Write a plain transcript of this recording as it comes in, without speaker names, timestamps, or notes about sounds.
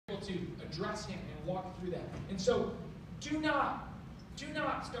address him and walk through that. And so do not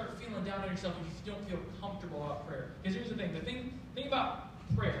start feeling down on yourself if you don't feel comfortable about prayer. Because here's the thing. The thing about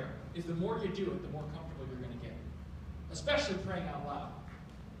prayer is the more you do it, the more comfortable you're going to get. Especially praying out loud.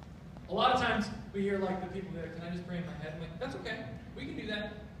 A lot of times we hear like the people that, can I just pray in my head? I'm like, that's okay. We can do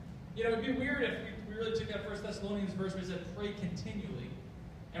that. You know, it'd be weird if we really took that 1 Thessalonians verse where it said, pray continually.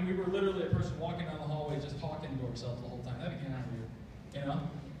 And we were literally a person walking down the hallway just talking to ourselves the whole time. That'd be kind of weird. You know?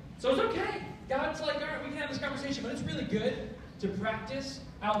 So it's okay. God's like, all right, we can have this conversation, but it's really good to practice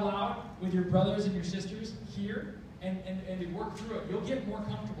out loud with your brothers and your sisters here and to work through it. You'll get more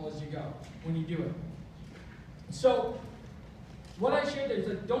comfortable as you go when you do it. So, what I shared there is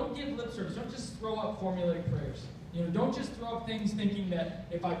that don't give lip service. Don't just throw up formulaic prayers. You know, don't just throw up things thinking that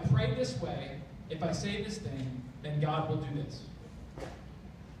if I pray this way, if I say this thing, then God will do this.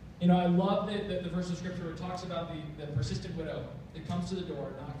 You know, I love the verse of Scripture where it talks about the persistent widow that comes to the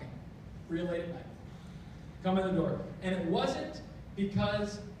door knocking, real late at night. Come to the door. And it wasn't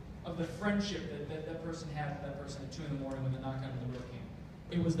because of the friendship that person had with that person at 2 in the morning when the knock on the door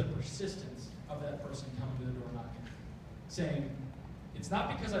came. It was the persistence of that person coming to the door knocking, saying, it's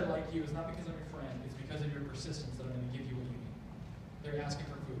not because I like you, it's not because I'm your friend, it's because of your persistence that I'm going to give you what you need. They're asking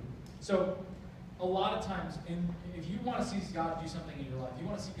for food. So, a lot of times, if you want to see God do something in your life, you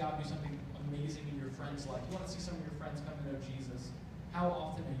want to see God do something amazing in your friend's life, you want to see some of your friends come to know Jesus, how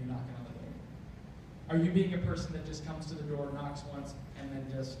often are you knocking on the door? Are you being a person that just comes to the door, knocks once, and then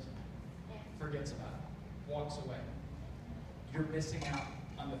just forgets about it, walks away? You're missing out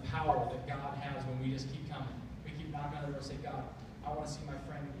on the power that God has when we just keep coming. We keep knocking on the door and say, God, I want to see my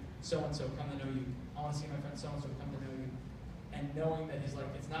friend so-and-so come to know you. I want to see my friend so-and-so come to know you. And knowing that he's like,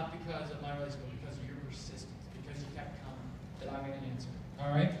 it's not because of my relationship, but because of your persistence, because you kept coming, that I'm going to answer.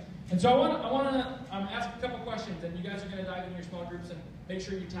 All right? And so I want to ask a couple questions, and you guys are going to dive into your small groups and make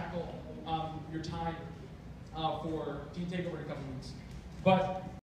sure you tackle your time for Teen Takeover in a couple weeks. But